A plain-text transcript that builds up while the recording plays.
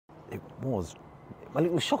was, well,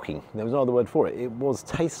 it was shocking. There was no other word for it. It was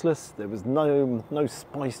tasteless. There was no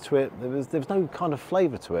spice to it. There was no kind of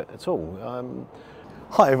flavour to it at all.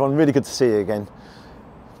 Hi everyone, really good to see you again.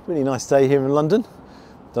 Really nice day here in London.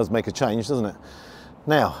 Does make a change, doesn't it?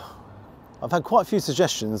 Now, I've had quite a few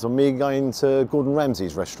suggestions on me going to Gordon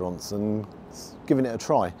Ramsay's restaurants and giving it a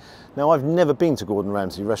try. Now, I've never been to Gordon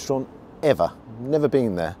Ramsay restaurant ever. Never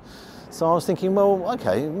been there. So I was thinking, well,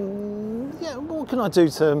 okay, yeah, what can I do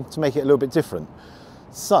to make it a little bit different?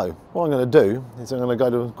 So what I'm going to do is I'm going to go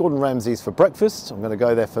to Gordon Ramsay's for breakfast, I'm going to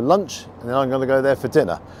go there for lunch, and then I'm going to go there for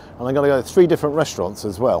dinner. And I'm going to go to 3 different restaurants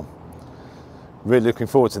as well. Really looking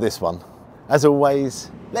forward to this one. As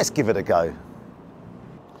always, let's give it a go.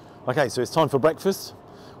 Okay, so it's time for breakfast.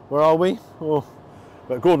 Where are we? Oh,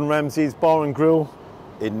 we're at Gordon Ramsay's Bar and Grill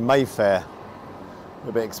in Mayfair.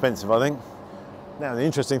 A bit expensive, I think. Now, the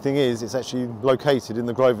interesting thing is, it's actually located in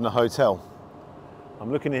the Grosvenor Hotel.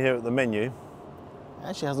 I'm looking here at the menu. It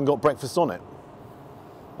actually hasn't got breakfast on it.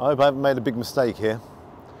 I hope I haven't made a big mistake here.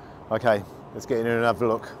 Okay, let's get in here and have a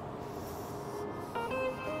look.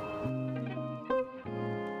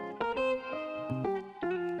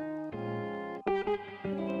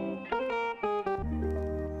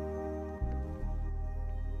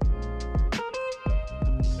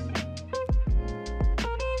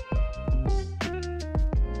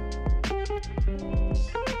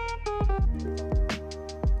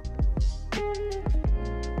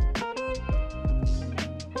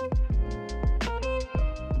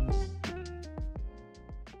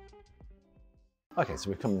 Okay,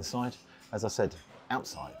 so we've come inside. As I said,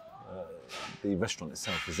 outside. The restaurant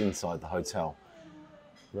itself is inside the hotel.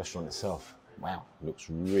 The restaurant itself, wow, looks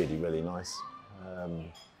really, really nice.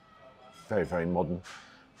 Very, very modern.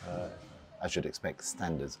 As you'd expect,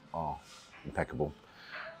 standards are impeccable.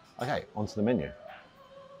 Okay, onto the menu.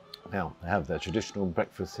 Now, they have their traditional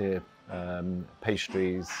breakfast here,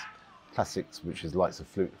 pastries, classics, which is lots of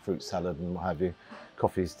fruit salad and what have you,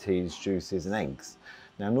 coffees, teas, juices and eggs.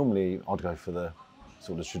 Now, normally I'd go for the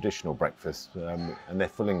sort of traditional breakfast, and their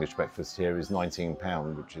full English breakfast here is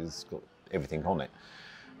 £19, which has got everything on it.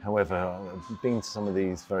 However, I've been to some of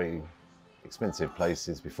these very expensive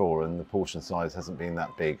places before and the portion size hasn't been that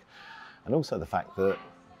big. And also the fact that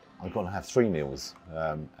I've got to have 3 meals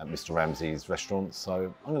at Mr. Ramsay's restaurant,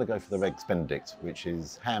 so I'm going to go for the Eggs Benedict, which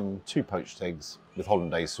is ham, 2 poached eggs with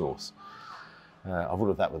hollandaise sauce. I've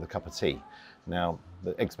ordered that with a cup of tea. Now,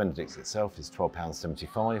 the Eggs Benedict itself is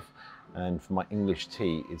 £12.75, and for my English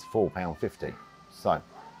tea, it's £4.50. So,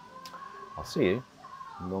 I'll see you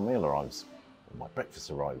when my meal arrives, or my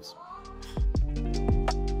breakfast arrives.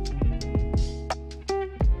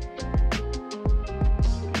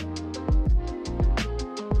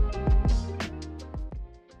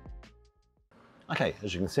 Okay,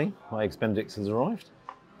 as you can see, my Eggs Benedict has arrived.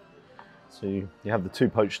 So you have the 2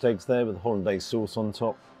 poached eggs there with the hollandaise sauce on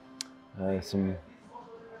top. Some,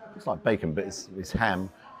 looks like bacon, but it's ham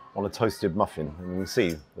on a toasted muffin. And you can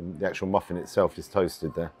see the actual muffin itself is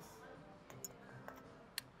toasted there.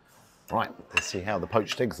 Right, let's see how the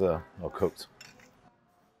poached eggs are cooked.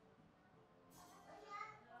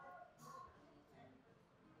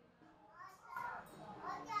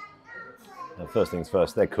 Now, first things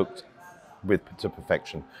first, they're cooked to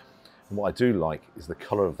perfection. And what I do like is the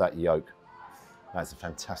colour of that yolk. That's a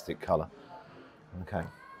fantastic colour. Okay,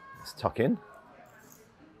 let's tuck in.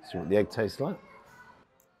 See what the egg tastes like.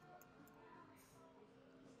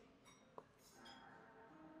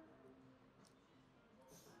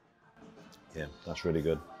 Yeah, that's really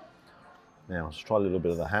good. Now, let's try a little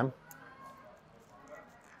bit of the ham.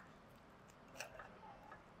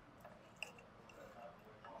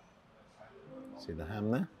 See the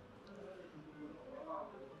ham there?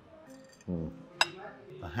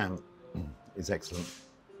 The ham is excellent.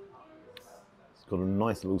 It's got a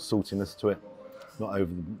nice little saltiness to it, not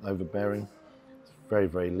overbearing. It's very,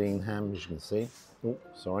 very lean ham, as you can see. Oh,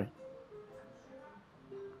 sorry.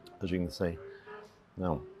 As you can see.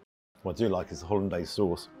 Now, what I do like is the hollandaise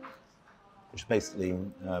sauce, which is basically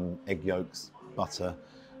egg yolks, butter,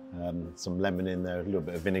 some lemon in there, a little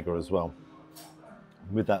bit of vinegar as well.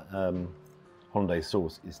 With that hollandaise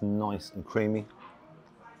sauce, it's nice and creamy.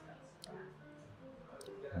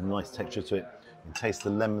 Nice texture to it. You can taste the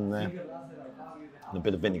lemon there and a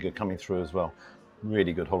bit of vinegar coming through as well.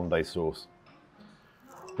 Really good hollandaise sauce.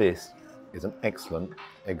 This is an excellent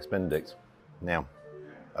Eggs Benedict. Now,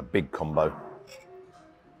 a big combo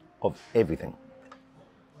of everything.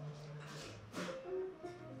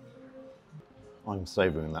 I'm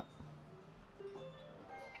savouring that.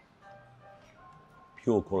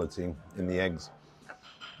 Pure quality in the eggs.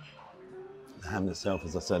 The ham itself,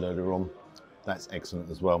 as I said earlier on, that's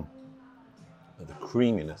excellent as well. But the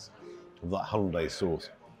creaminess of that hollandaise sauce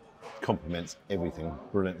complements everything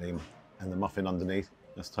brilliantly, and the muffin underneath,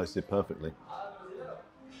 that's toasted perfectly.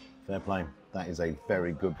 Fair play, that is a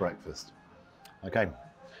very good breakfast. Okay,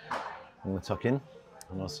 I'm going to tuck in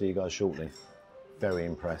and I'll see you guys shortly. Very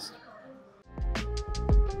impressed.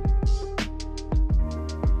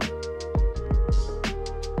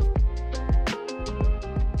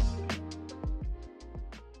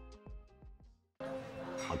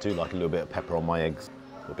 I do like a little bit of pepper on my eggs.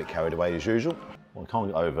 A little bit carried away as usual. What I can't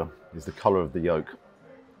get over is the colour of the yolk.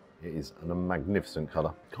 It is a magnificent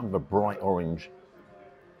colour, kind of a bright orange.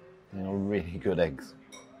 They are really good eggs.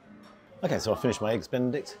 Okay, so I've finished my eggs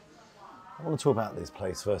Benedict. I want to talk about this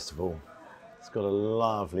place first of all. It's got a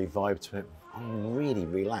lovely vibe to it. I'm really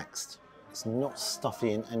relaxed. It's not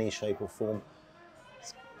stuffy in any shape or form.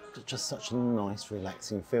 It's got just such a nice,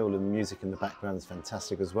 relaxing feel, and the music in the background is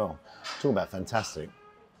fantastic as well. Talk about fantastic.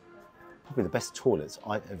 Probably the best toilets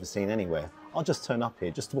I've ever seen anywhere. I'll just turn up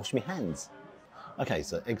here just to wash my hands. Okay,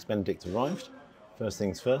 so eggs Benedict arrived. First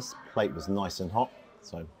things first, plate was nice and hot,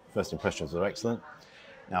 so first impressions were excellent.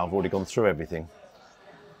 Now I've already gone through everything.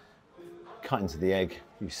 Cut into the egg,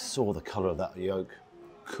 you saw the colour of that yolk,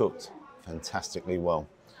 cooked fantastically well.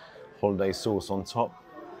 Hollandaise sauce on top,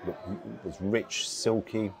 it was rich,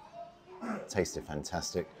 silky, tasted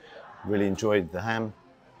fantastic. Really enjoyed the ham.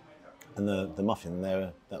 And the muffin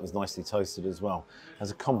there, that was nicely toasted as well.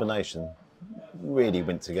 As a combination, really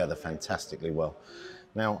went together fantastically well.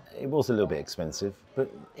 Now, it was a little bit expensive,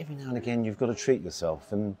 but every now and again you've got to treat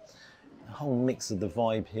yourself, and the whole mix of the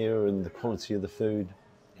vibe here and the quality of the food,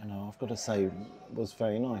 you know, I've got to say, was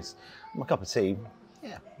very nice. My cup of tea,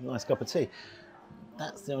 yeah, nice cup of tea.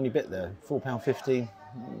 That's the only bit there, £4.50,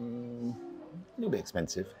 a little bit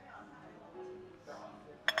expensive.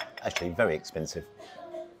 Actually, very expensive.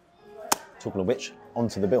 Talking of which,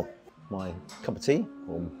 onto the bill. My cup of tea,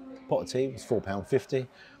 or pot of tea, was £4.50.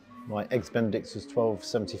 My eggs Benedict was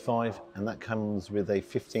 £12.75, and that comes with a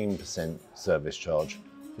 15% service charge.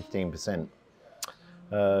 15%.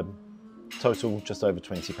 Total just over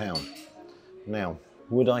 £20. Now,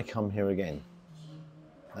 would I come here again?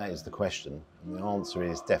 That is the question. And the answer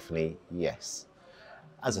is definitely yes.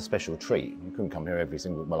 As a special treat, you couldn't come here every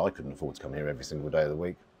single, well, I couldn't afford to come here every single day of the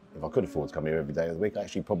week. If I could afford to come here every day of the week, I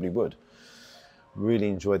actually probably would. Really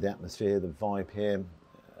enjoyed the atmosphere, the vibe here.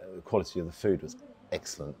 The quality of the food was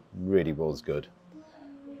excellent, really was good.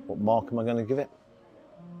 What mark am I going to give it?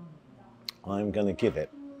 I'm going to give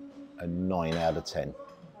it a 9 out of 10.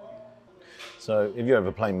 So if you're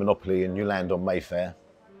ever playing Monopoly and you land on Mayfair,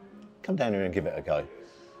 come down here and give it a go.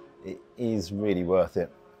 It is really worth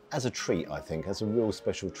it. As a treat, I think, as a real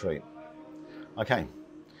special treat. Okay,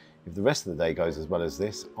 if the rest of the day goes as well as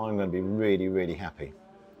this, I'm going to be really, really happy.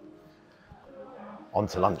 On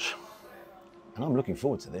to lunch. And I'm looking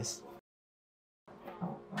forward to this.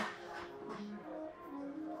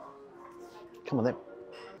 Come on then.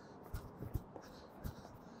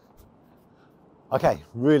 Okay,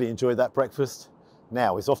 really enjoyed that breakfast.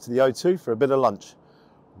 Now it's off to the O2 for a bit of lunch.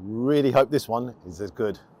 Really hope this one is as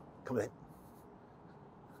good. Come on then.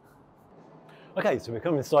 Okay, so we've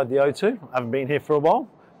come inside the O2. I haven't been here for a while.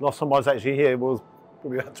 Last time I was actually here was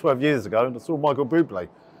probably about 12 years ago, and I saw Michael Bublé.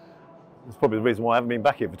 That's probably the reason why I haven't been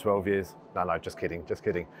back here for 12 years. No, just kidding, just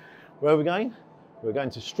kidding. Where are we going? We're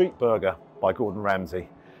going to Street Burger by Gordon Ramsay.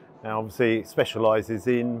 Now, obviously, it specialises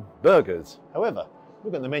in burgers. However,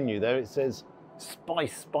 look at the menu there. It says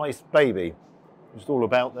Spice Baby, which is all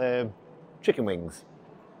about their chicken wings.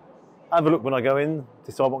 Have a look when I go in,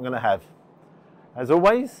 decide what I'm going to have. As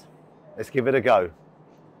always, let's give it a go.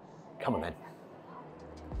 Come on then.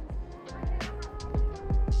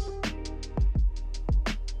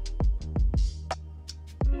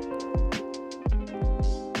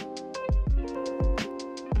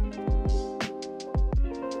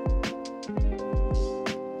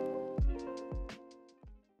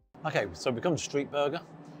 Okay, so we've come to Street Burger.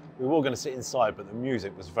 We were all going to sit inside, but the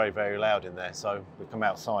music was very, very loud in there, so we've come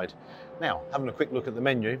outside. Now, having a quick look at the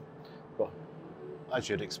menu, well, as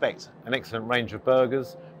you'd expect, an excellent range of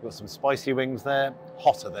burgers. We've got some spicy wings there,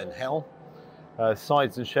 hotter than hell,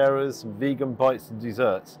 sides and sharers, some vegan bites and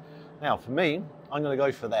desserts. Now, for me, I'm going to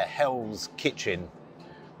go for their Hell's Kitchen,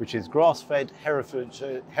 which is grass-fed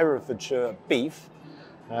Herefordshire beef,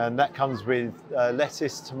 and that comes with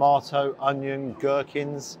lettuce, tomato, onion,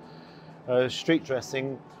 gherkins, street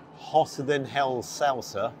dressing, hotter than hell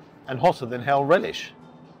salsa, and hotter than hell relish,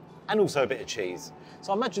 and also a bit of cheese.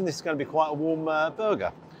 So I imagine this is going to be quite a warm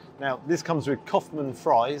burger. Now, this comes with Kaufman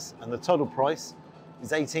fries, and the total price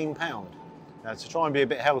is £18. Now, to try and be a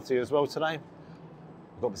bit healthier as well today,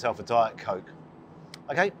 I've got myself a Diet Coke.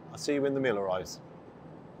 Okay, I'll see you when the meal arrives.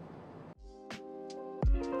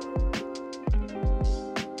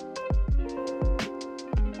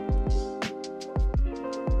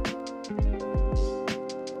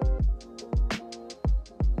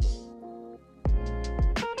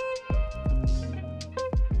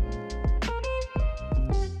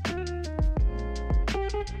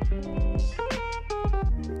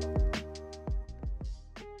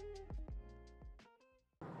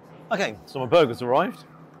 Okay, so my burger's arrived.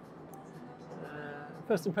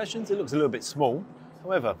 First impressions, it looks a little bit small.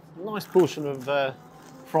 However, nice portion of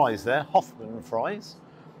fries there, Hoffman fries.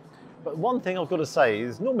 But one thing I've got to say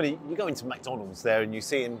is normally you go into McDonald's there and you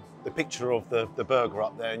see in the picture of the burger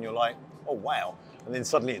up there and you're like, oh wow. And then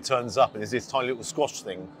suddenly it turns up and there's this tiny little squash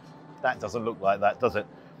thing. That doesn't look like that, does it?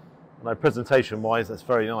 No, presentation wise, that's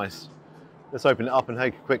very nice. Let's open it up and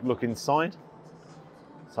take a quick look inside.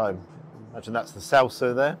 So, imagine that's the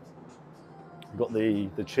salsa there. We've got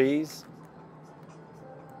the cheese,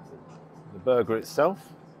 the burger itself.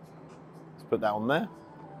 Let's put that on there.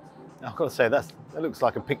 Now, I've got to say, that looks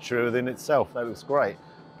like a picture within itself. That looks great.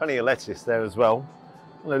 Plenty of lettuce there as well.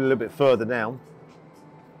 A little bit further down.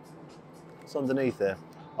 What's underneath there?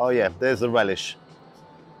 Oh yeah, there's the relish.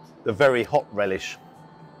 The very hot relish.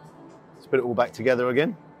 Let's put it all back together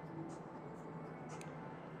again.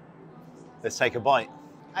 Let's take a bite.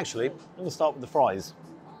 Actually, I'm going to start with the fries.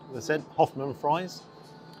 As I said, Hoffman fries.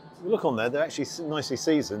 If you look on there, they're actually nicely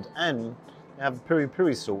seasoned and they have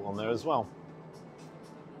peri-peri salt on there as well.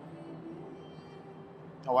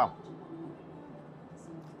 Oh wow.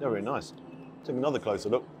 They're very nice. Take another closer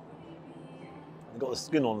look. They've got the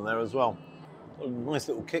skin on there as well. Got a nice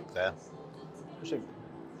little kick there. Actually,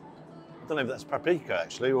 I don't know if that's paprika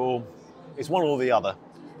actually, or it's one or the other.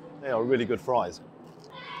 They are really good fries.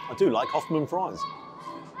 I do like Hoffman fries.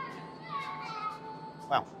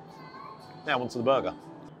 Wow. Now onto the burger.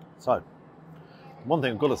 So, one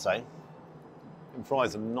thing I've got to say, the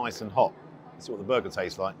fries are nice and hot. Let's see what the burger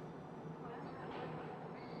tastes like.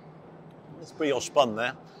 It's brioche bun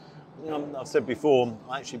there. I've said before,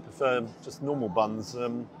 I actually prefer just normal buns.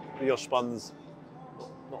 Brioche buns,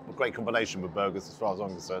 not a great combination with burgers as far as I'm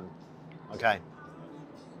concerned. Okay.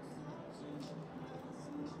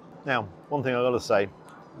 Now, one thing I've got to say,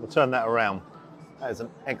 we'll turn that around. That is an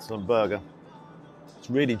excellent burger. It's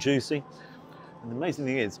really juicy. And the amazing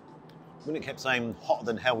thing is, when it kept saying hotter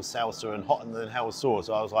than hell salsa and hotter than hell sauce,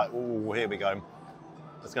 I was like, oh, here we go.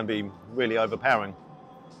 That's going to be really overpowering.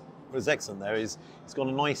 What's excellent there is it's got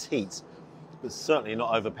a nice heat, but certainly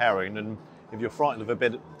not overpowering. And if you're frightened of a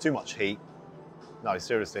bit too much heat, no,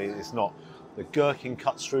 seriously, it's not. The gherkin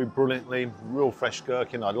cuts through brilliantly, real fresh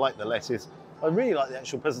gherkin. I like the lettuce. I really like the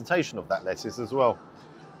actual presentation of that lettuce as well.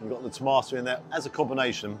 You've got the tomato in there as a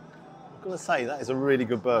combination. I've got to say, that is a really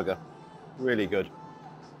good burger. Really good.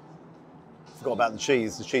 Forgot about the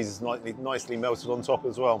cheese. The cheese is nicely melted on top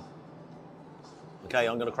as well. Okay,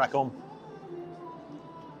 I'm going to crack on.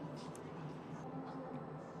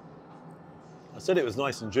 I said it was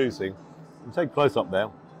nice and juicy. If you take a close up there,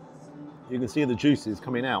 you can see the juices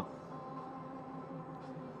coming out.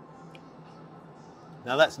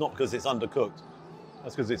 Now that's not because it's undercooked.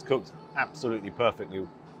 That's because it's cooked absolutely perfectly.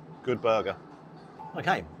 Good burger.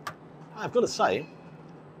 Okay, I've got to say,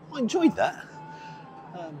 I enjoyed that.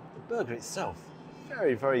 The burger itself,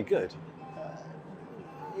 very, very good.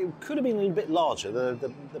 It could have been a little bit larger.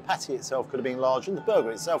 The patty itself could have been larger, and the burger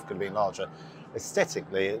itself could have been larger.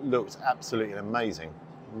 Aesthetically, it looked absolutely amazing.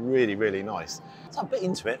 Really, really nice. So I bit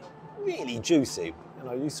into it, really juicy. You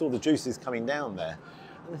know, you saw the juices coming down there.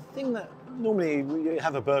 And the thing that normally you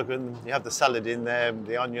have a burger and you have the salad in there,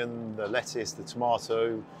 the onion, the lettuce, the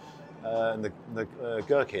tomato, and the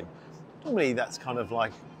gherkin. Normally that's kind of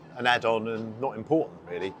like an add-on and not important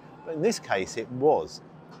really. But in this case it was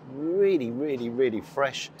really, really, really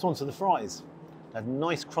fresh. It's onto the fries. They had a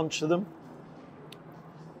nice crunch to them.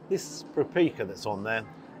 This paprika that's on there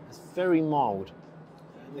is very mild.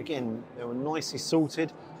 And again, they were nicely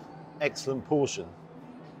salted. Excellent portion.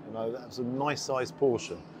 You know, that was a nice sized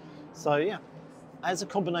portion. So yeah, as a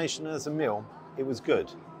combination, as a meal, it was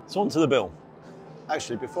good. So on to the bill.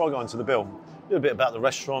 Actually, before I go into the bill, a little bit about the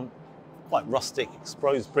restaurant. Quite rustic,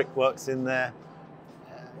 exposed brickworks in there.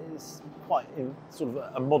 It's quite in sort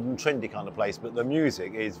of a modern, trendy kind of place, but the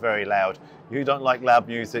music is very loud. If you don't like loud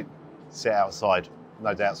music, sit outside.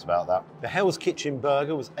 No doubts about that. The Hell's Kitchen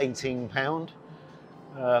burger was £18.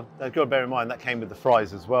 Now, you've got to bear in mind that came with the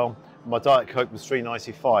fries as well. My Diet Coke was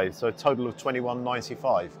 £3.95, so a total of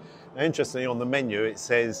 £21.95. Now, interestingly, on the menu it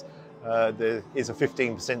says there is a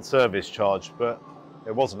 15% service charge, but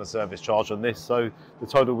there wasn't a service charge on this, so the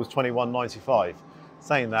total was £21.95.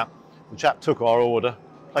 Saying that, The chap took our order,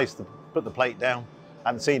 put the plate down.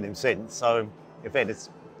 Haven't seen him since, so if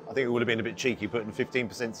anything, I think it would have been a bit cheeky putting a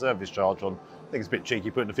 15% service charge on. I think it's a bit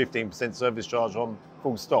cheeky putting a 15% service charge on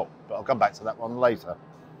full stop, but I'll come back to that one later.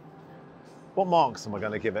 What marks am I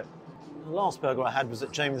going to give it? The last burger I had was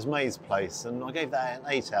at James May's place, and I gave that an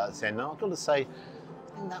 8 out of 10. Now I've got to say,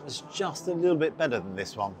 I think that was just a little bit better than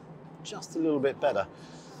this one. Just a little bit better.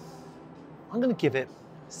 I'm going to give it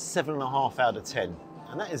 7.5 out of 10,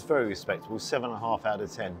 and that is very respectable, 7.5 out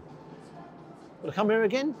of 10. Would I come here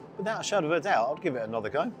again? Without a shadow of a doubt, I'd give it another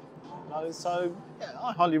go. So, yeah,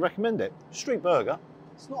 I highly recommend it. Street burger,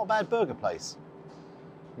 it's not a bad burger place.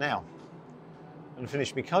 Now, I'm going to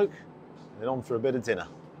finish my Coke, and then on for a bit of dinner.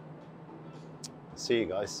 See you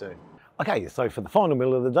guys soon. Okay, so for the final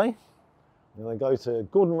meal of the day, I'm going to go to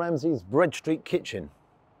Gordon Ramsay's Bread Street Kitchen.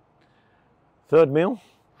 Third meal.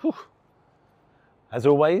 Whew. As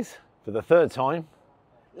always, for the third time,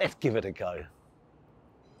 let's give it a go.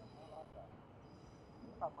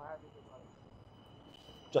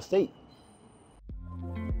 Just eat.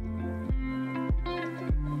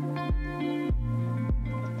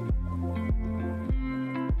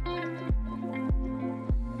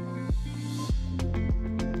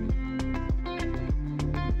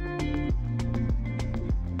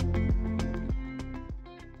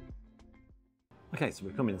 Okay, so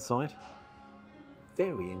we've come inside.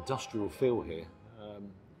 Very industrial feel here.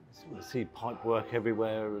 You see pipe work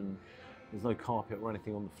everywhere, and there's no carpet or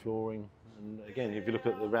anything on the flooring. And again, if you look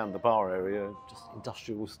around the bar area, just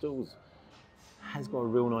industrial stalls. Has got a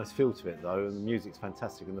real nice feel to it though, and the music's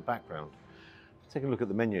fantastic in the background. Take a look at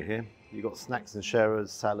the menu here. You've got snacks and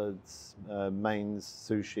sharers, salads, mains,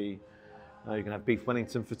 sushi. You can have beef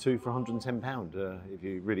Wellington for two for £110 if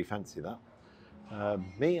you really fancy that.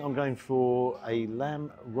 Me, I'm going for a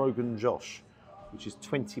lamb Rogan Josh, which is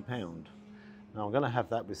 £20. Now I'm going to have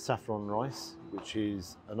that with saffron rice, which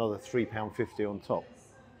is another £3.50 on top.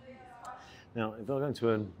 Now, if I'm going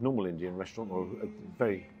to a normal Indian restaurant or a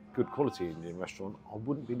very good quality Indian restaurant, I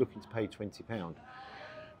wouldn't be looking to pay £20.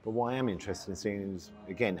 But what I am interested in seeing is,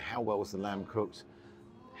 again, how well is the lamb cooked,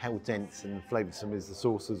 how dense and flavoursome is the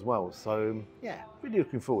sauce as well. So, yeah, really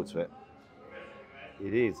looking forward to it.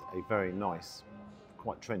 It is a very nice,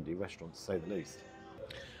 quite trendy restaurant, to say the least.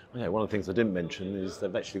 Okay, one of the things I didn't mention is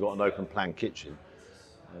they've actually got an open plan kitchen.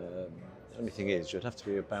 The only thing is, you'd have to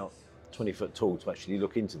be about 20 foot tall to actually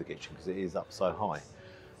look into the kitchen because it is up so high.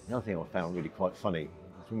 The other thing I found really quite funny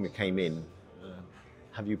is when we came in,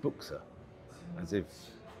 have you booked, sir? As if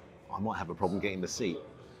I might have a problem getting the seat.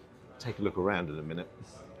 Take a look around in a minute.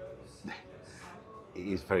 It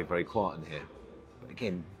is very, very quiet in here. But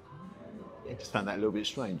again, I just found that a little bit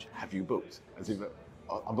strange. Have you booked? As if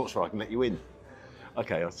I'm not sure I can let you in.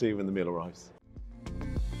 Okay, I'll see you when the meal arrives.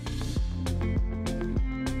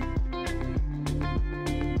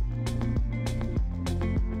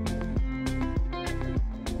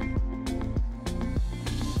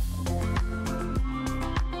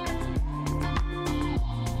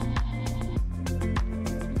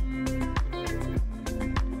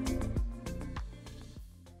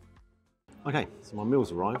 Okay, so my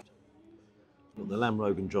meal's arrived. Got the lamb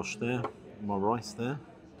Rogan Josh there, my rice there.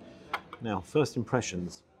 Now, first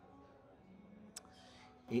impressions.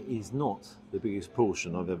 It is not the biggest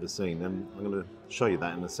portion I've ever seen, and I'm going to show you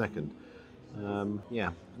that in a second.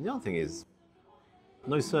 Yeah, and the other thing is,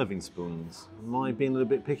 no serving spoons. Am I being a little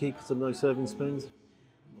bit picky because of no serving spoons?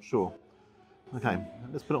 Not sure. Okay,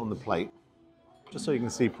 let's put it on the plate, just so you can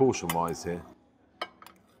see portion-wise here.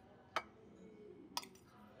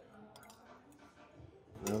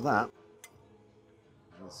 Now that,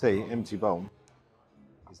 you can see, empty bowl,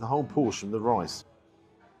 is the whole portion of the rice.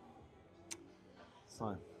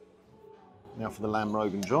 So, now for the lamb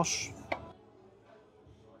Rogan Josh.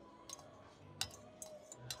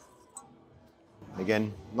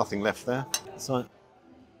 Again, nothing left there. So,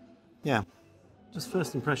 yeah, just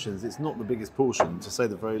first impressions, it's not the biggest portion, to say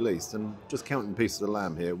the very least. And just counting pieces of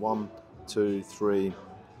lamb here, 1, 2, 3,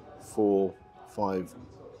 4, 5,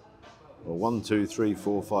 well, 1, 2, 3,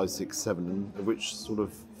 4, 5, 6, 7, of which sort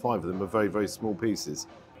of 5 of them are very, very small pieces.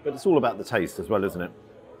 But it's all about the taste as well, isn't it?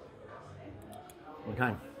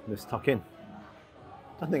 Okay, let's tuck in.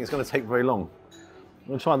 Don't think it's going to take very long. I'm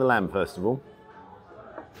going to try the lamb first of all.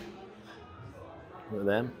 Look at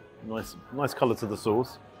there, nice colour to the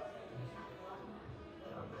sauce.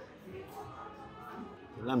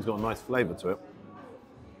 The lamb's got a nice flavour to it.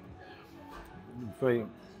 Very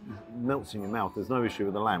melts in your mouth. There's no issue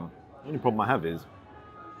with the lamb. The only problem I have is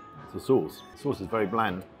the sauce. The sauce is very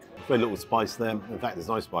bland. There's very little spice there. In fact, there's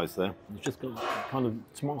no spice there. It's just got a kind of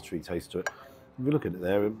tomatoey taste to it. If you look at it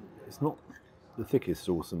there, it's not the thickest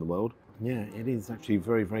sauce in the world. Yeah, it is actually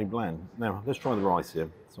very, very bland. Now, let's try the rice here.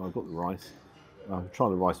 So I've got the rice. I'll try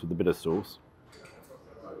the rice with the bitter sauce.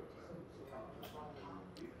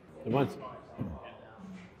 The rice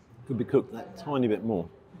could be cooked that tiny bit more.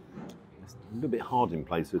 It's a little bit hard in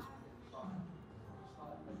places.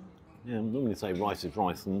 Yeah, I'm normally say rice is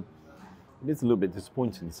rice, and it is a little bit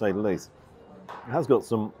disappointing to say the least. It has got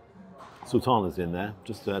some sultanas in there,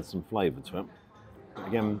 just to add some flavour to it. But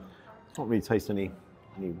again, can't really taste any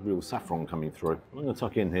real saffron coming through. I'm going to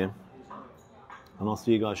tuck in here, and I'll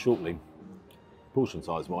see you guys shortly. Portion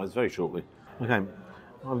size wise, very shortly. Okay,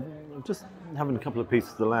 I'm just having a couple of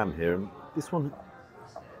pieces of the lamb here, and this one,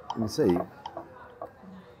 you can see,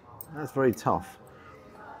 that's very tough.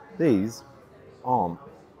 These aren't.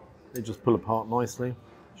 They just pull apart nicely.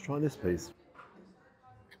 Let's try this piece.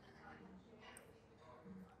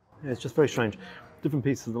 Yeah, it's just very strange. Different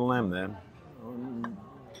pieces of the lamb there.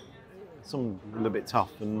 Some a little bit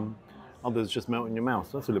tough and others just melt in your mouth.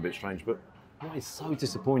 So that's a little bit strange, but what is so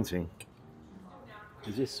disappointing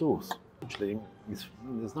is this sauce. Actually,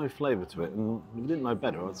 there's no flavour to it, and if you didn't know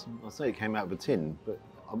better, I'd say it came out of a tin, but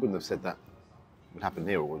I wouldn't have said that would happen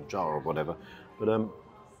here, or a jar or whatever. But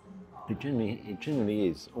it genuinely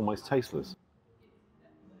is almost tasteless.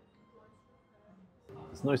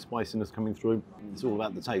 There's no spiciness coming through. It's all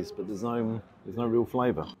about the taste, but there's no real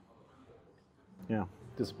flavour. Yeah,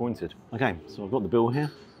 disappointed. Okay, so I've got the bill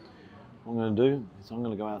here. What I'm going to do is I'm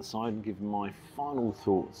going to go outside and give my final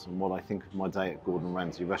thoughts on what I think of my day at Gordon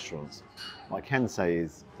Ramsay restaurants. What I can say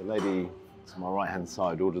is the lady to my right hand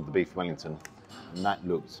side ordered the beef Wellington, and that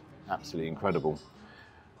looked absolutely incredible.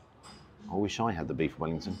 I wish I had the beef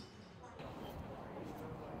Wellington.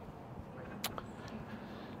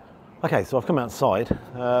 Okay, so I've come outside.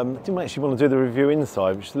 Didn't actually want to do the review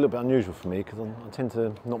inside, which is a little bit unusual for me because I tend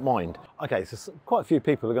to not mind. Okay, so quite a few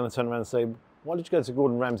people are going to turn around and say, why did you go to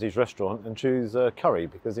Gordon Ramsay's restaurant and choose curry?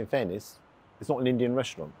 Because in fairness, it's not an Indian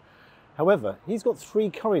restaurant. However, he's got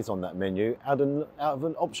 3 curries on that menu out of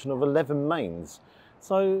an option of 11 mains.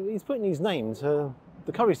 So he's putting his name to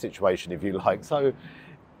the curry situation, if you like. So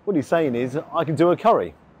what he's saying is, I can do a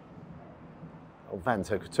curry. Oh, van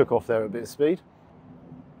took off there at a bit of speed.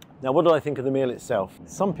 Now, what did I think of the meal itself?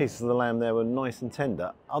 Some pieces of the lamb there were nice and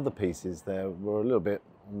tender. Other pieces there were a little bit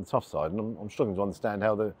on the tough side, and I'm struggling to understand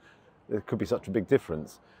how there could be such a big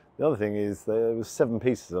difference. The other thing is there was 7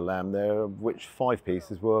 pieces of lamb there, of which 5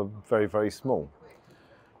 pieces were very, very small.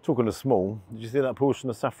 Talking of small, did you see that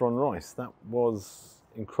portion of saffron rice? That was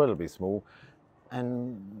incredibly small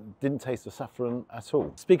and didn't taste of saffron at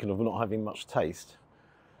all. Speaking of not having much taste,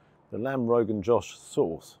 the lamb Rogan Josh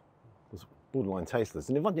sauce was borderline tasteless,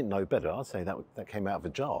 and if I didn't know better, I'd say that came out of a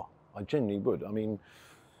jar. I genuinely would. I mean,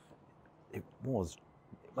 it was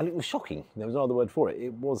shocking. There was no other word for it.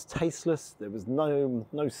 It was tasteless. There was no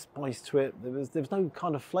spice to it. There was no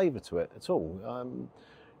kind of flavour to it at all.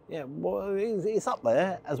 Yeah, well, it's up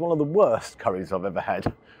there as one of the worst curries I've ever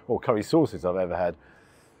had, or curry sauces I've ever had.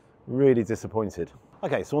 Really disappointed.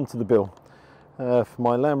 Okay, so onto the bill. For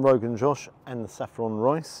my lamb Rogan Josh and the saffron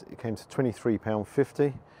rice, it came to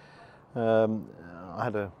 £23.50. I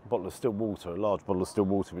had a bottle of still water, a large bottle of still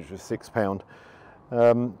water, which was £6.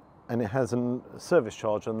 And it has a service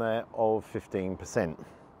charge on there of 15%.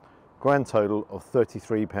 Grand total of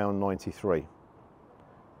 £33.93.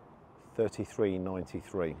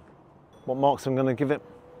 £33.93. What marks I'm going to give it?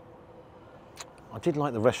 I did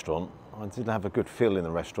like the restaurant. I did have a good feel in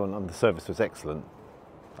the restaurant, and the service was excellent.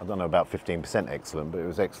 I don't know about 15% excellent, but it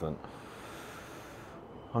was excellent.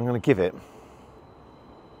 I'm going to give it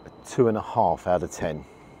a 2.5 out of 10.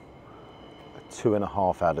 A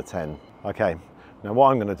 2.5 out of 10. Okay, now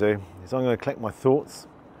what I'm going to do is I'm going to collect my thoughts.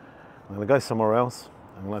 I'm going to go somewhere else.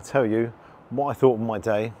 I'm going to tell you what I thought of my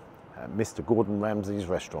day at Mr. Gordon Ramsay's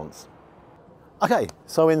restaurants. Okay,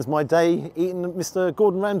 so ends my day eating at Mr.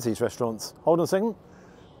 Gordon Ramsay's restaurants. Hold on a second.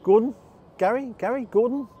 Gordon? Gary?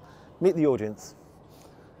 Gordon? Meet the audience.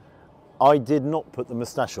 I did not put the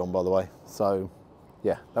moustache on, by the way. So,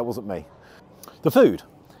 yeah, that wasn't me. The food.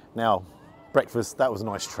 Now, breakfast, that was a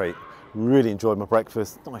nice treat. Really enjoyed my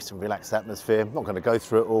breakfast. Nice and relaxed atmosphere. Not going to go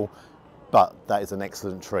through it all, but that is an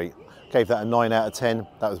excellent treat. Gave that a 9 out of 10.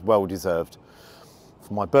 That was well deserved.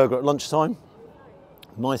 For my burger at lunchtime,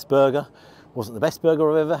 nice burger. Wasn't the best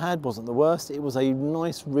burger I've ever had, wasn't the worst. It was a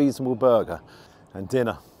nice, reasonable burger. And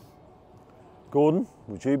dinner. Gordon,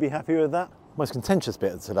 would you be happy with that? Most contentious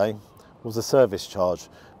bit of today was the service charge.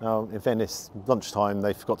 Now, in fairness, lunchtime,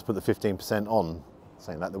 they forgot to put the 15% on,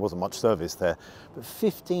 saying that there wasn't much service there. But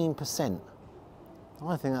 15%,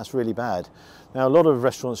 I think that's really bad. Now, a lot of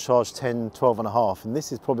restaurants charge 10, 12.5, and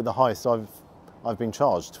this is probably the highest I've been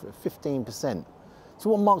charged, 15%. So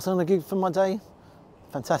what marks I'm going to give for my day?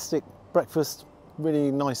 Fantastic breakfast, really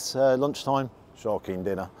nice lunchtime, shocking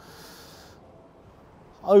dinner.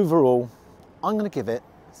 Overall, I'm going to give it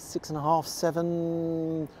 6.5,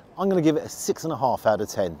 7. I'm going to give it a 6.5 out of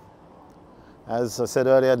 10. As I said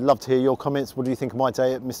earlier, I'd love to hear your comments. What do you think of my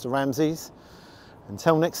day at Mr. Ramsay's?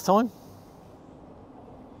 Until next time,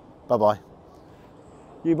 bye-bye.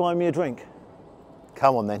 You buying me a drink?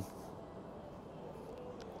 Come on then.